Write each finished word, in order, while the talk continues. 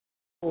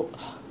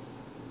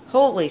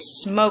Holy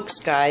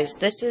smokes, guys.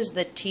 This is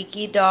the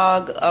Tiki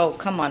Dog. Oh,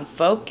 come on,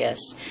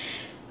 focus.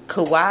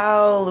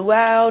 Kauai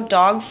Luau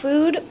dog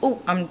food.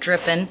 Oh, I'm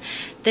dripping.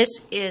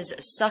 This is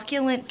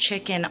succulent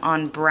chicken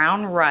on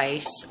brown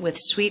rice with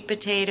sweet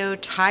potato,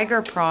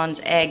 tiger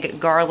prawns, egg,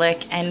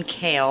 garlic, and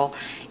kale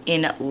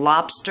in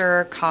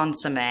lobster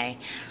consomme.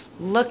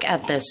 Look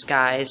at this,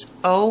 guys.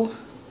 Oh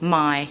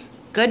my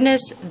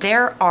goodness.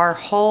 There are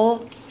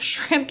whole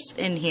shrimps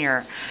in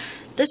here.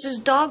 This is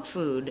dog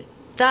food.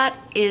 That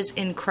is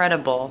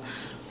incredible.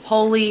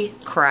 Holy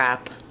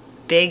crap.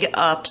 Big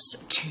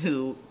ups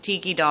to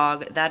Tiki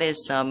Dog. That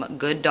is some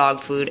good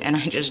dog food, and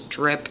I just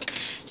dripped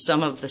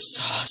some of the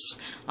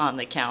sauce on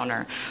the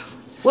counter.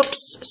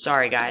 Whoops,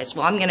 sorry guys.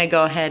 Well, I'm gonna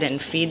go ahead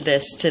and feed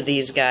this to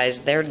these guys.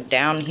 They're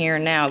down here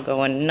now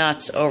going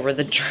nuts over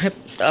the drip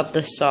of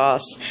the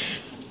sauce.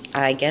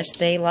 I guess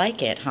they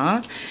like it,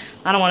 huh?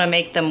 I don't want to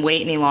make them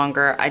wait any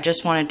longer. I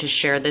just wanted to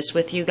share this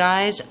with you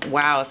guys.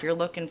 Wow, if you're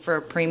looking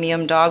for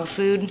premium dog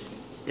food,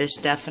 this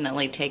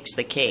definitely takes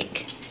the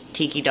cake.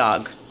 Tiki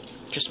Dog.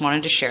 Just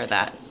wanted to share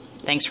that.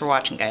 Thanks for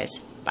watching, guys.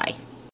 Bye.